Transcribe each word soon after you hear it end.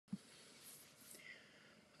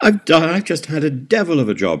I've just had a devil of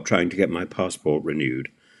a job trying to get my passport renewed,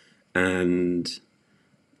 and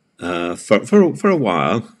for a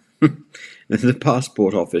while, the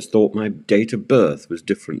passport office thought my date of birth was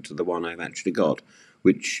different to the one I've actually got,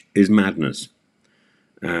 which is madness.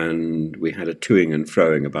 And we had a toing and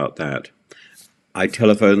froing about that. I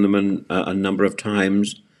telephoned them a number of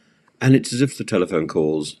times, and it's as if the telephone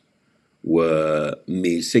calls were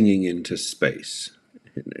me singing into space.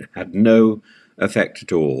 It had no effect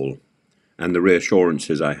at all, and the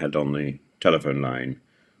reassurances I had on the telephone line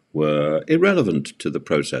were irrelevant to the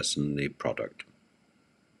process and the product.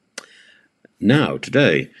 Now,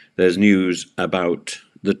 today, there's news about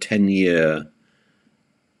the 10-year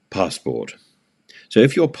passport. So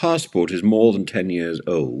if your passport is more than 10 years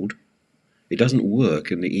old, it doesn't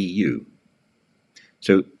work in the EU.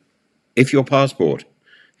 So if your passport,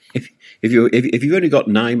 if you've only got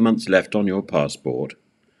 9 months left on your passport,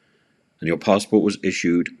 and your passport was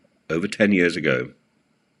issued over 10 years ago,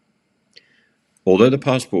 although the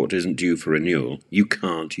passport isn't due for renewal, you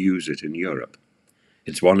can't use it in Europe.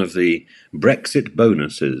 It's one of the Brexit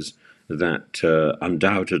bonuses that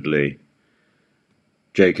undoubtedly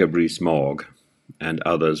Jacob Rees-Mogg and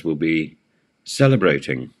others will be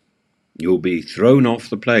celebrating. You'll be thrown off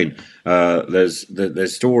the plane.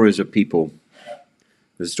 There's stories of people.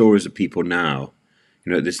 There's stories of people now.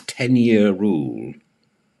 This 10-year rule.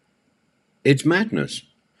 It's madness.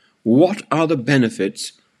 What are the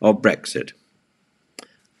benefits of Brexit?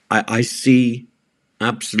 I see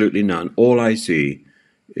absolutely none. All I see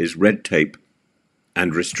is red tape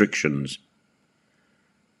and restrictions,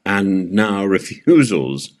 and now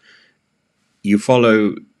refusals. You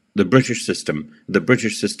follow the British system. The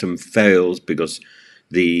British system fails because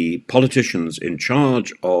the politicians in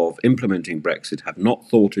charge of implementing Brexit have not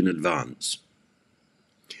thought in advance.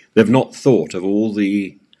 They've not thought of all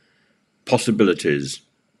the possibilities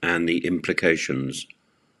and the implications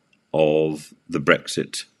of the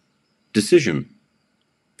Brexit decision.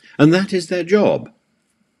 And that is their job.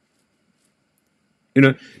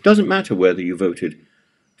 It doesn't matter whether you voted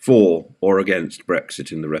for or against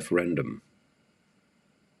Brexit in the referendum.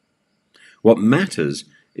 What matters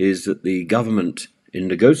is that the government, in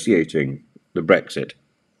negotiating the Brexit,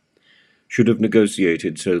 should have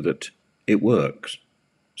negotiated so that it works,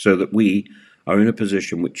 so that we are in a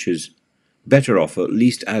position which is better off, or at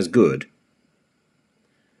least as good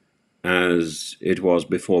as it was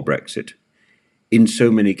before Brexit. In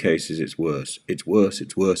so many cases, it's worse. It's worse,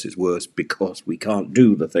 it's worse, it's worse, because we can't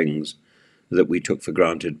do the things that we took for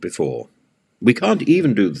granted before. We can't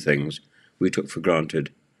even do the things we took for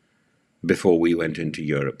granted before we went into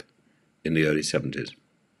Europe in the early 70s.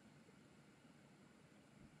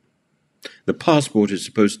 The passport is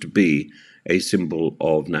supposed to be a symbol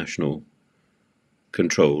of national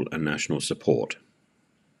control and national support.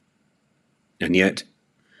 And yet,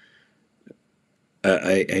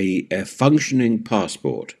 a functioning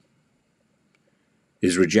passport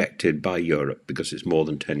is rejected by Europe because it's more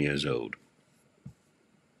than 10 years old.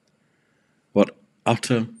 What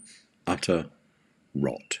utter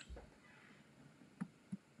rot.